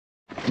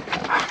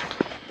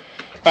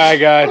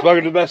Alright guys,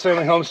 welcome to the Best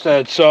Family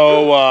Homestead.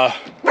 So,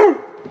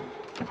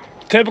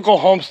 typical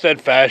homestead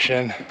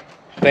fashion,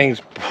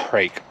 things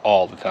break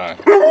all the time.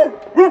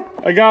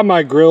 I got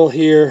my grill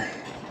here,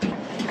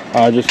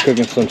 just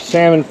cooking some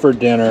salmon for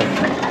dinner.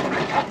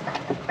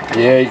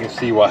 Yeah, you can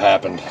see what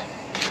happened.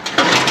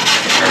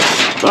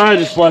 I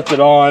just left it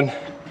on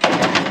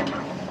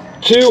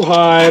too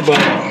high, but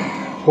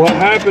what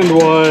happened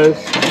was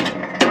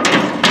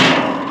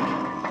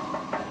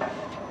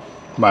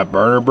my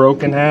burner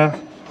broke in half.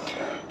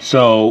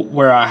 So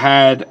where I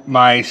had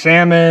my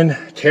salmon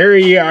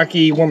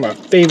teriyaki, one of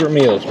my favorite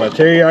meals, my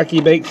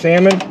teriyaki baked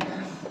salmon,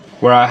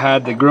 where I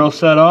had the grill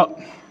set up,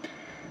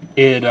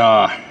 it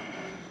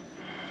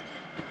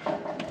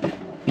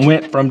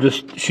went from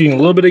just shooting a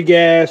little bit of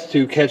gas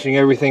to catching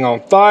everything on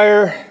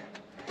fire.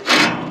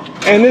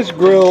 And this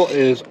grill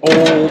is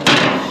old,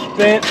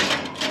 spent.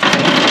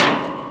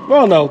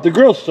 Well, no, the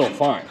grill's still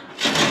fine.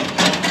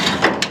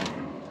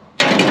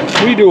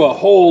 We do a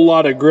whole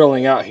lot of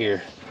grilling out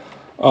here.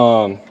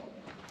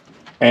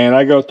 And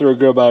I go through a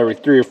grill about every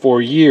 3 or 4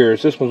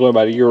 years. This one's only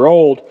about a year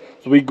old.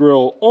 So we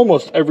grill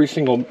almost every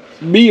single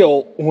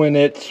meal when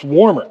it's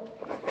warmer.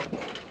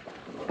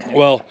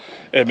 Well,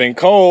 it had been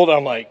cold.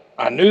 I'm like,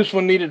 I knew this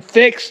one needed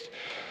fixed.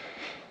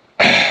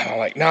 I'm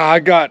like, nah, I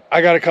got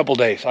a couple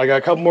days. I got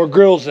a couple more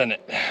grills in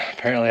it.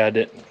 Apparently I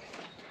didn't.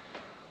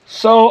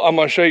 So I'm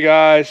gonna show you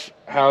guys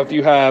how, if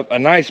you have a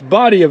nice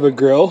body of a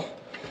grill,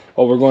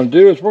 what we're going to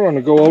do is we're going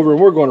to go over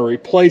and we're going to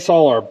replace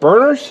all our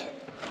burners.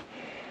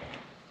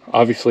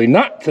 Obviously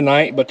not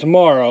tonight, but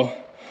tomorrow.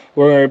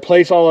 We're going to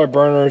replace all our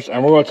burners,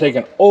 and we're going to take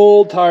an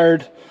old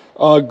tired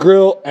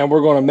grill and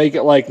we're going to make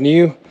it like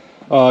new.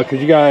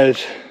 Because you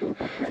guys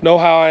know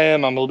how I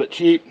am. I'm a little bit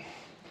cheap.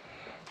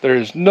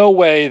 There's no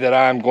way that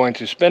I'm going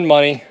to spend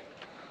money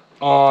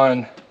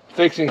on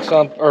fixing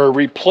something or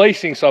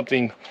replacing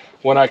something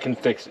when I can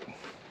fix it.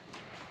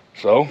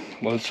 So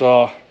let's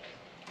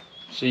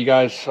see you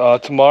guys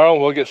tomorrow.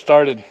 We'll get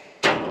started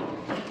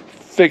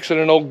fixing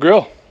an old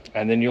grill,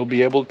 and then you'll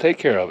be able to take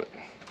care of it.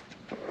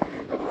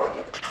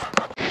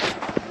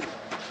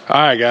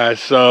 All right guys,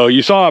 so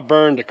you saw I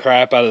burned the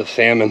crap out of the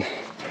salmon,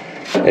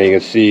 and you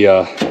can see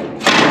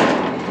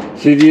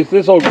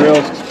this old grill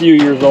is a few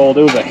years old.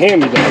 It was a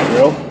hand-me-down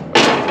grill,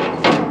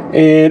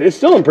 and it's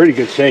still in pretty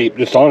good shape,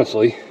 just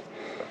honestly.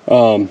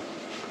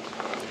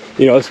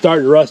 You know, it's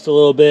starting to rust a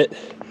little bit,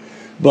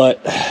 but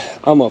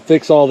I'm gonna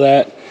fix all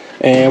that.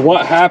 And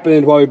what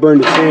happened while we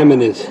burned the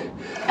salmon is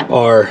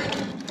our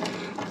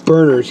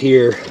burners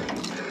here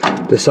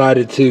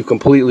decided to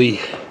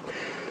completely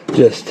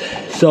just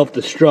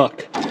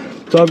self-destruct.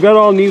 So I've got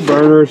all new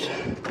burners.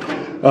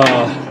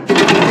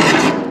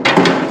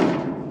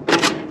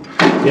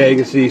 Yeah, you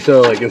can see,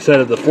 so like instead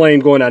of the flame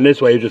going down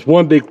this way, it's just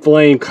one big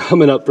flame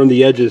coming up from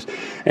the edges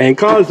and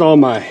caused all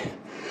my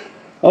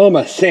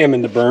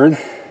salmon to burn.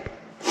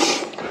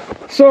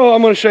 So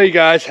I'm going to show you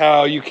guys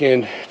how you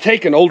can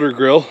take an older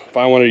grill,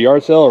 find one at a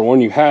yard sale or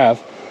one you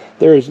have.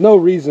 There is no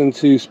reason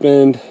to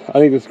spend, I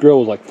think this grill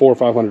was like $400 or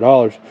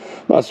 $500.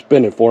 I'm not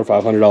spending $400 or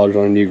 $500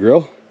 on a new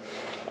grill.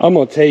 I'm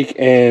going to take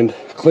and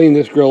clean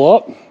this grill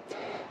up,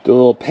 do a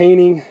little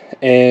painting,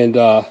 and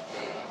I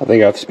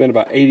think I've spent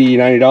about $80,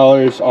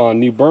 $90 on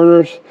new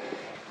burners.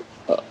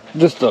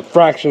 Just a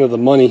fraction of the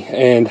money,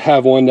 and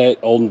have one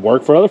that will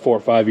work for another 4 or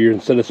 5 years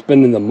instead of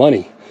spending the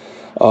money.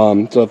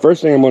 So the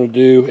first thing I'm going to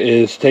do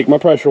is take my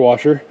pressure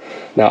washer.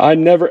 Now, I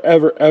never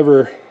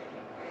ever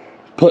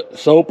put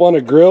soap on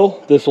a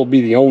grill. This will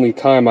be the only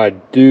time I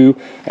do,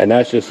 and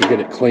that's just to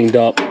get it cleaned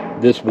up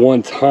this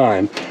one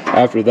time.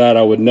 After that,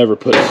 I would never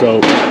put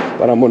soap,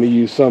 but I'm going to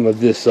use some of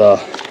this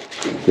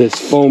this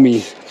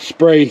foamy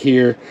spray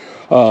here.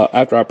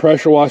 After I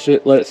pressure wash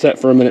it, let it set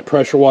for a minute,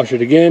 pressure wash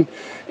it again,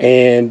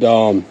 and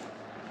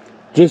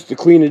just to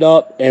clean it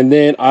up, and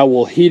then I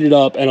will heat it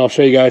up, and I'll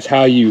show you guys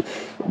how you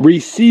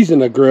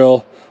re-season a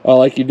grill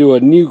like you do a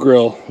new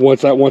grill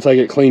once I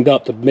get cleaned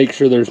up, to make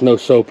sure there's no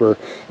soap or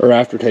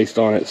aftertaste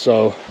on it.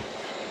 So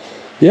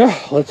yeah,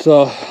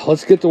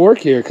 let's get to work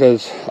here,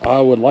 because I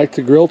would like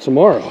to grill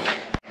tomorrow.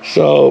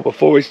 So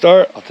before we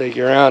start, I'll take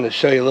you around and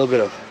show you a little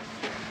bit of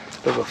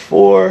the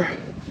before.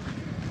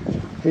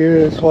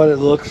 Here's what it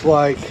looks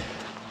like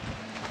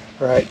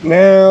right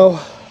now,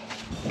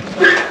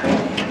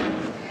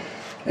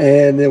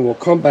 and then we'll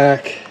come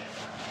back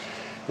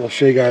and I'll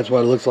show you guys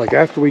what it looks like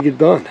after we get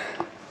done.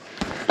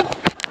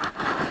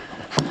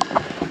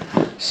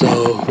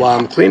 So while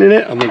I'm cleaning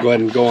it, I'm gonna go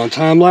ahead and go on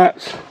time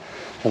lapse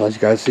and let you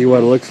guys see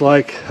what it looks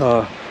like,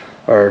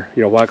 or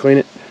you know, while I clean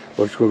it,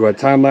 we'll just go ahead and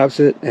time lapse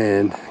it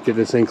and get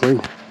this thing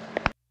clean.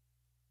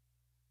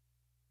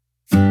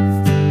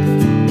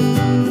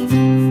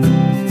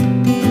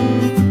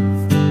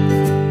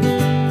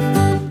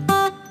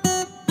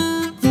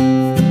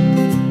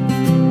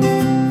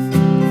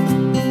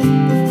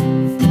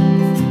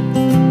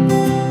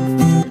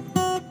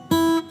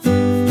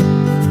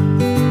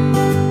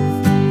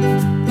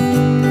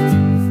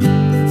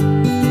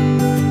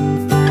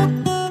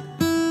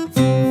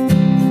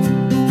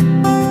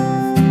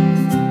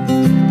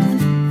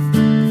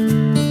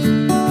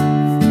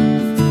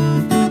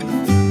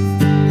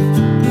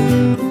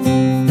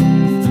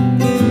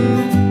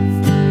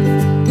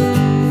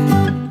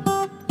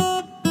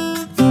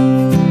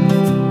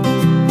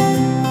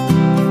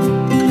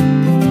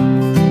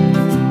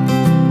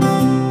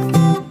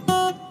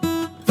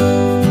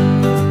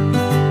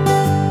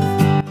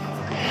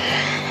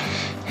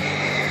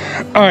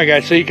 All right,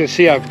 guys, so you can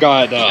see I've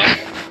got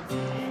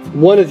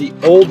one of the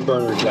old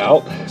burners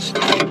out.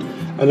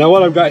 And now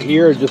what I've got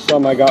here is just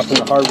some I got from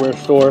the hardware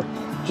store.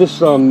 Just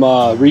some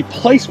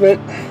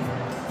replacement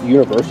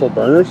universal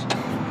burners.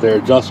 They're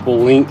adjustable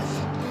length.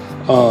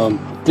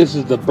 This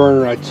is the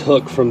burner I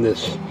took from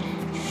this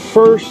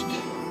first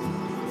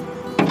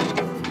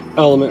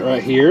element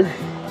right here.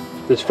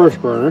 This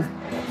first burner.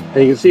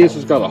 And you can see this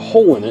has got a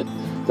hole in it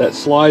that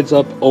slides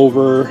up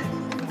over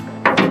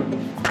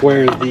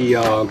where the,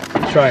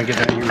 try and get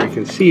down here where you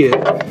can see it.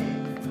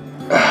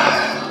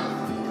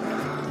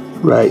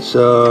 Right,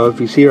 so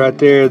if you see right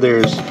there,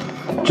 there's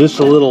just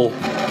a little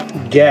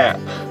gap.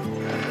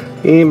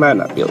 You might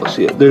not be able to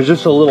see it. There's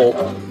just a little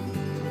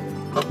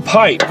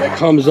pipe that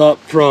comes up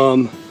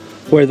from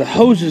where the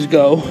hoses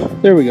go.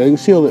 There we go, you can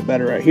see a little bit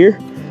better right here.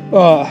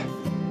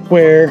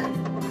 Where,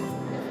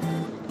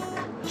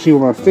 see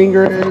where my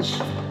finger is?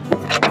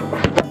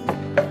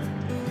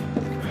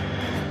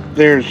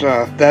 There's,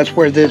 that's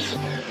where this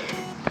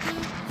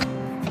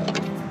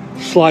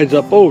slides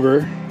up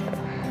over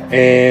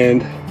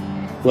and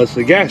lets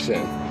the gas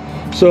in.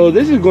 So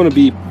this is going to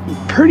be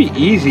a pretty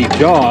easy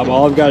job.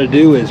 All I've got to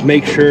do is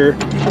make sure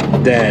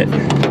that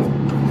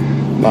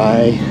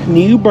my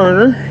new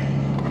burner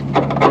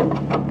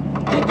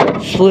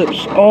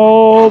slips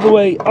all the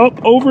way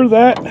up over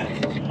that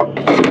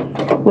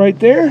right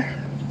there.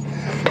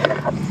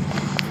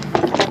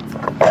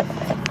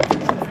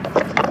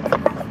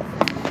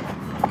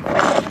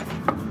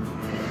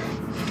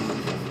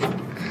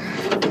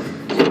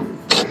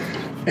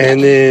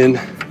 And then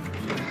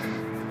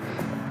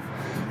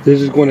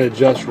this is going to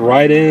adjust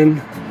right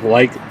in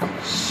like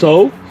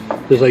so.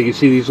 Just like you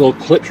see these little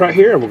clips right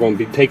here, and we're going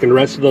to be taking the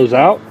rest of those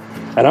out.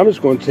 And I'm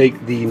just going to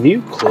take the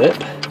new clip,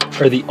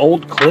 or the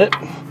old clip,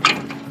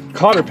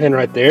 cotter pin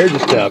right there,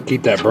 just to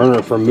keep that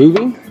burner from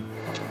moving.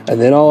 And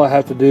then all I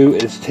have to do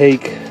is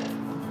take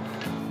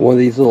one of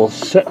these little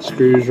set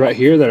screws right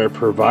here that are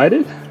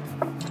provided.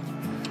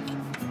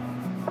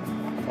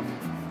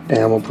 And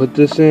I'm going to put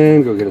this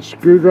in, go get a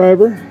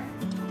screwdriver.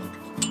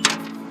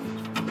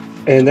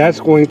 And that's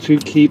going to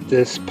keep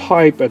this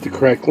pipe at the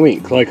correct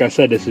length. Like I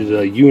said, this is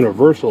a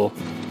universal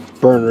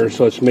burner,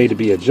 so it's made to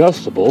be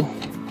adjustable.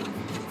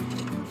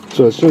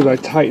 So as soon as I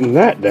tighten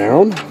that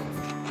down,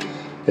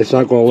 it's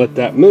not going to let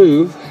that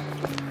move.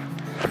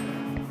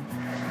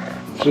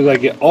 As soon as I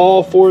get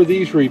all four of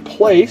these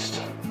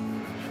replaced,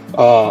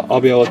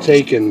 I'll be able to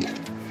take and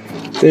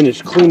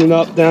finish cleaning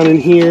up down in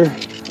here.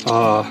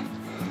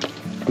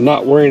 I'm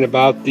not worrying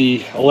about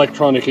the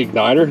electronic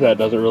igniter. That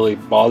doesn't really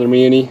bother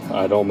me any.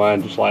 I don't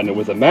mind just lighting it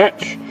with a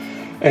match.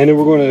 And then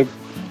we're going to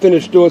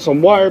finish doing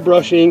some wire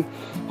brushing.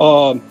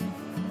 The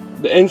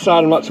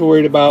inside I'm not too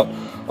worried about,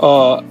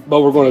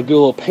 but we're going to do a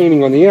little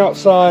painting on the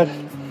outside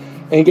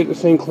and get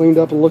this thing cleaned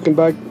up and looking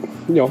back,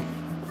 you know,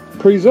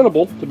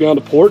 presentable to be on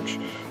the porch.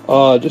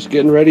 Just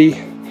getting ready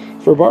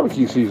for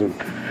barbecue season.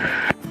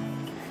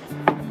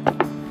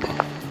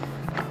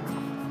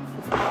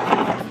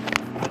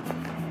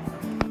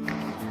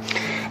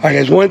 Alright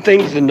guys, one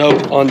thing to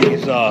note on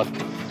these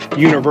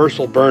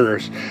universal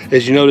burners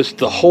is you notice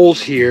the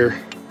holes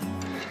here.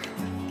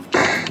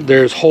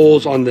 There's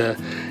holes on the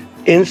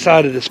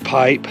inside of this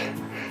pipe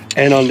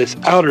and on this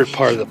outer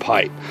part of the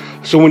pipe.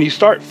 So when you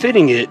start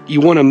fitting it,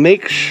 you want to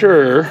make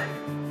sure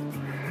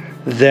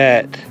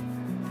that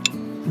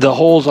the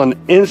holes on the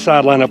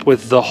inside line up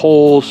with the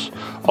holes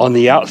on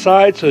the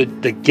outside so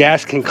the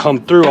gas can come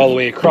through all the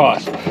way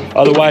across.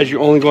 Otherwise,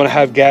 you're only going to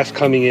have gas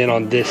coming in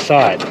on this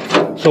side.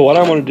 So what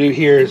I'm going to do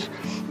here is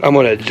I'm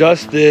going to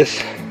adjust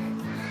this,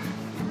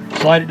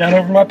 slide it down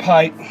over my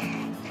pipe,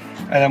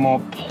 and I'm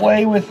going to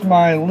play with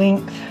my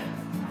length.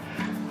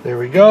 There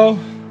we go.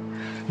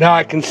 Now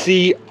I can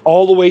see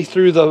all the way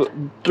through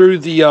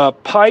the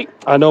pipe.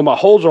 I know my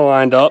holes are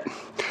lined up.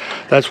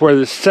 That's where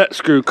the set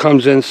screw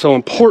comes in, so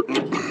important.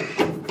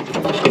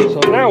 So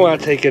now when I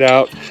take it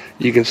out,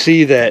 you can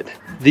see that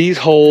these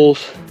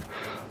holes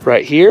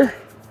right here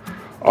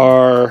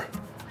are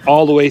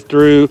all the way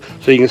through,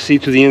 so you can see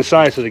to the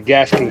inside so the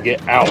gas can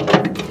get out.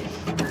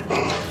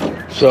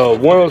 So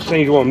one of those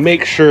things you want to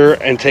make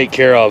sure and take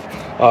care of.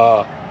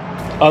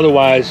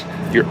 Otherwise,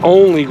 you're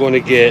only going to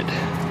get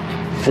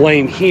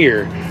flame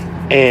here,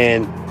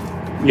 and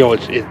you know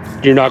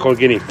you're not going to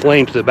get any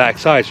flame to the back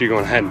side, so you're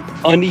going to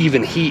have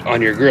uneven heat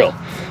on your grill,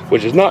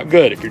 which is not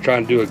good if you're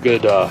trying to do a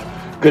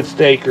good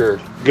steak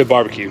or good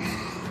barbecue.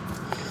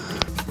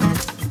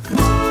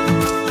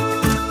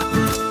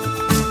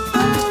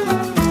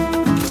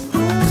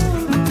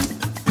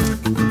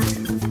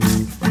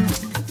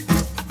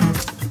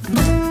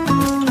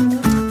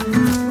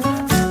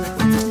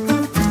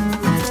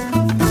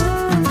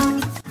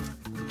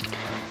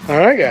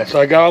 Alright guys, so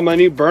I got all my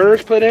new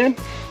burners put in.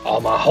 All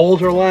my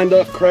holes are lined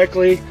up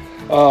correctly.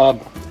 I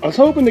was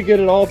hoping to get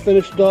it all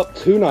finished up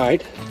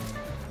tonight,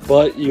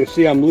 but you can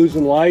see I'm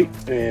losing light,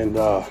 and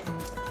don't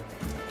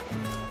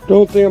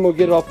think I'm going to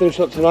get it all finished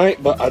up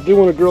tonight, but I do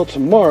want to grill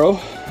tomorrow.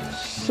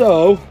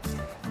 So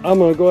I'm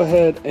going to go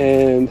ahead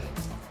and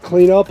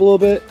clean up a little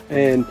bit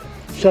and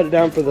shut it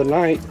down for the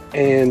night,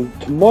 and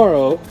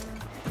tomorrow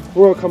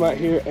we're gonna come out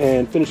here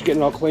and finish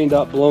getting it all cleaned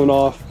up, blown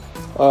off,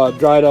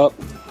 dried up,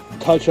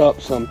 touch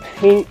up some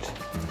paint,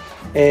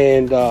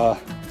 and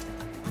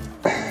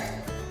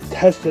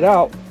test it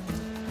out.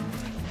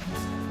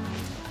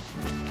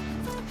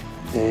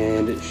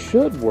 And it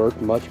should work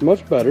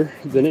much better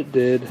than it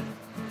did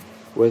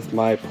with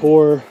my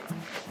poor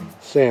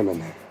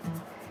salmon.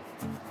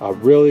 I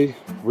really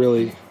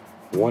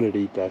wanted to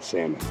eat that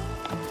salmon.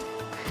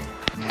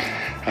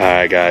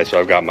 Alright guys, so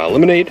I've got my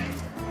lemonade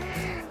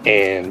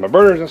and my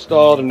burners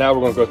installed, and now we're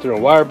going to go through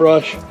and wire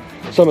brush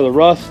some of the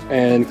rust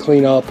and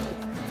clean up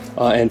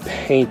and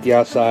paint the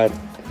outside.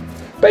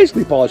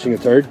 Basically polishing a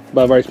turd,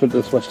 but I've already spent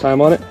this much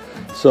time on it.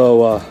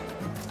 So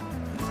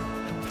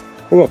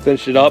we're going to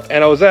finish it up.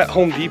 And I was at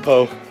Home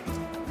Depot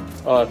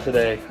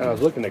today, and I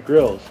was looking at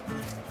grills.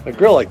 A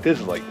grill like this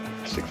is like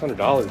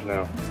 $600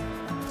 now.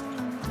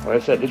 Like I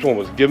said, this one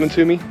was given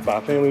to me by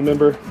a family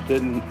member.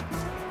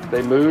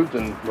 They moved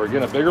and we're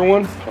getting a bigger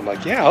one. I'm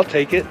like, yeah, I'll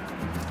take it.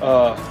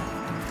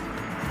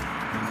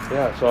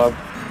 Yeah, so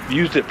I've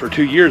used it for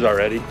 2 years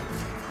already.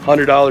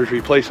 $100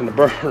 replacing the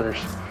burners.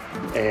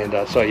 And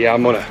so yeah,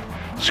 I'm gonna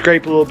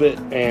scrape a little bit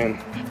and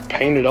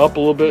paint it up a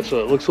little bit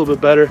so it looks a little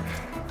bit better.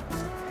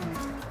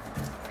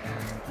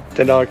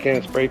 $10 can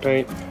of spray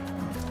paint,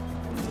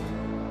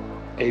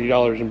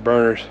 $80 in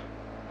burners.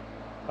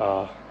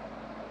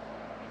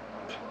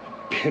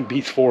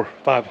 Beats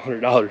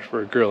 $400-500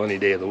 for a grill any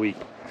day of the week.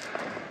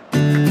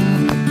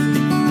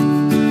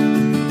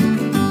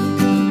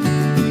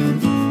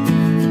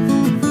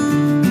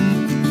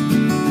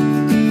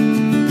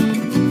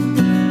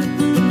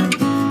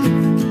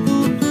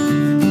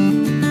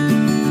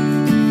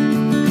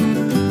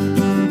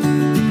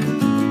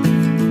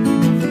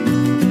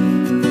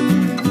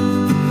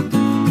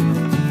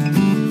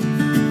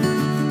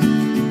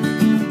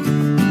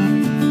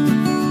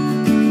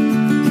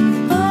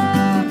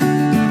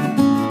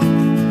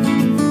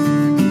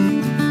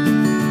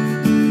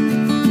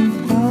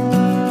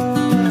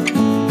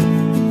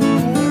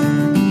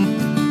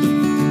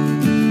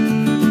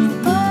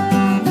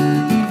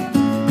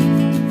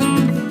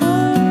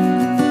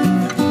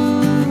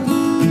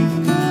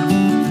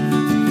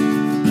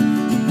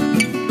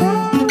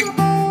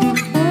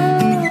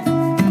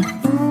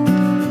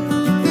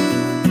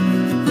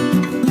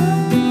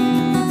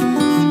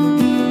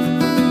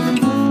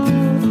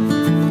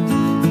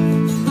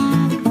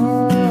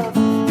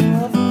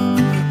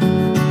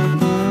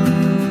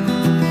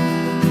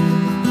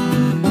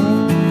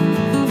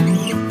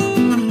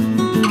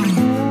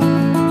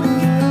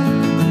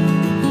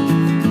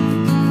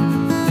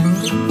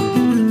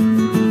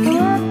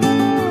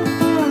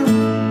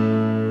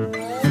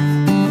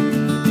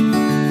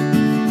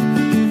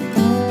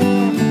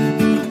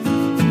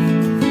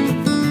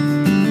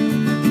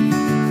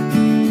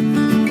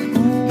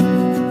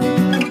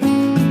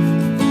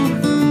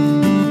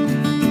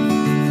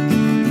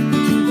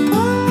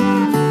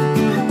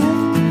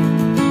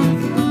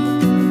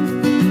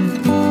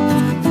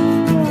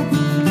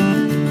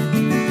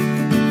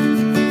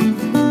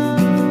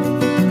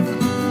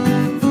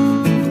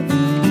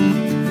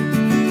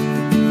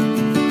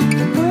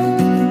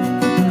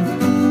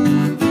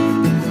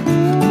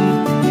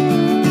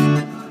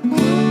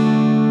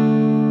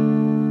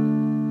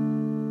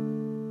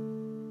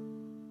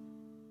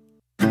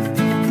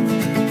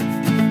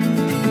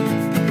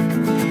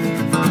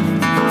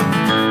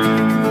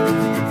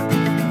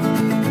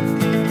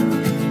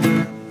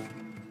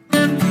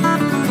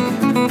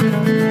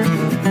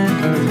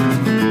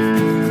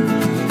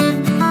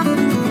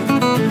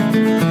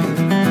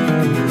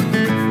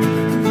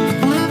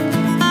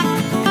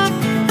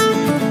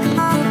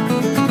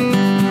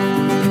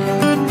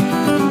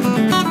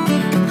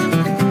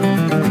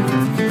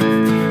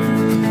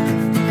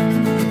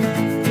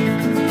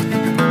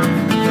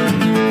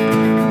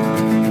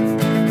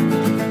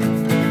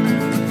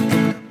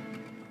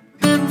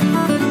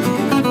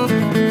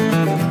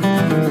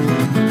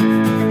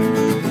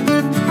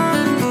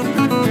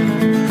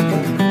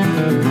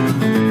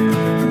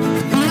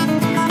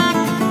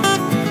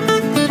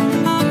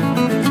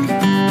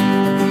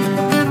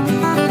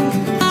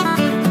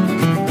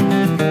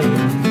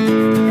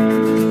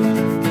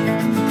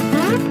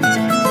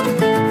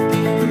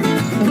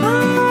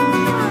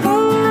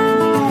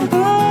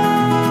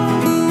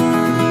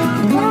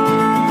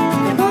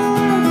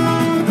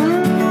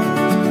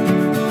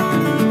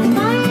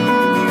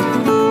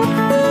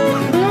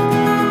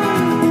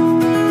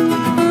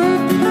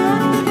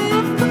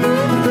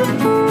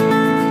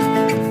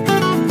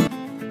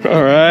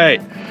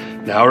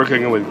 Now we're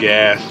cooking with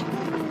gas.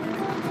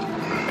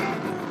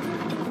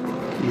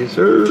 Yes,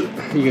 sir.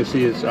 You can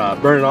see it's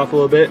burning off a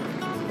little bit,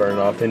 burning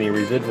off any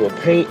residual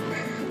paint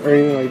or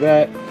anything like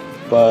that.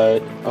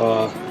 But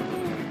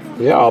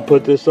yeah, I'll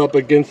put this up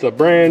against a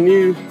brand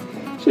new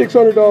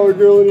 $600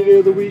 grill any day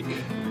of the week,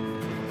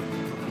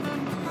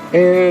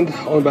 and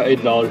only about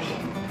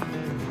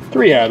 $8 to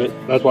rehab it.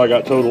 That's why I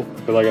got total,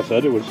 but like I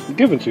said, it was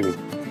given to me.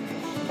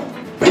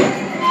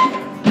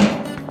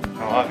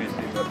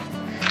 Obviously, but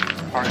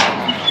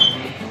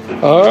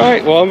All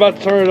right, well, I'm about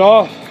to turn it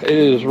off. It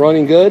is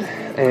running good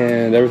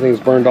and everything's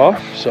burned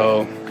off,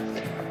 so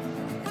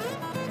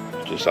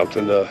just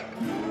something to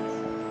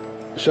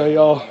show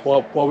y'all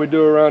what we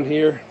do around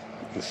here.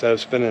 Instead of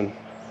spending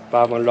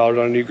 $500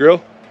 on a new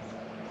grill,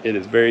 it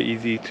is very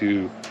easy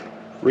to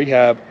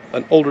rehab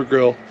an older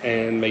grill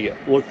and make it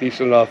look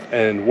decent enough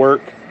and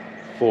work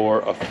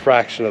for a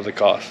fraction of the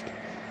cost.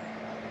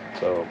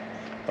 So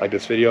like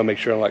this video, make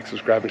sure to like,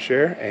 subscribe, and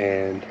share,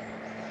 and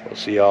we'll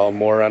see y'all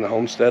more around the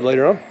homestead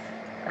later on.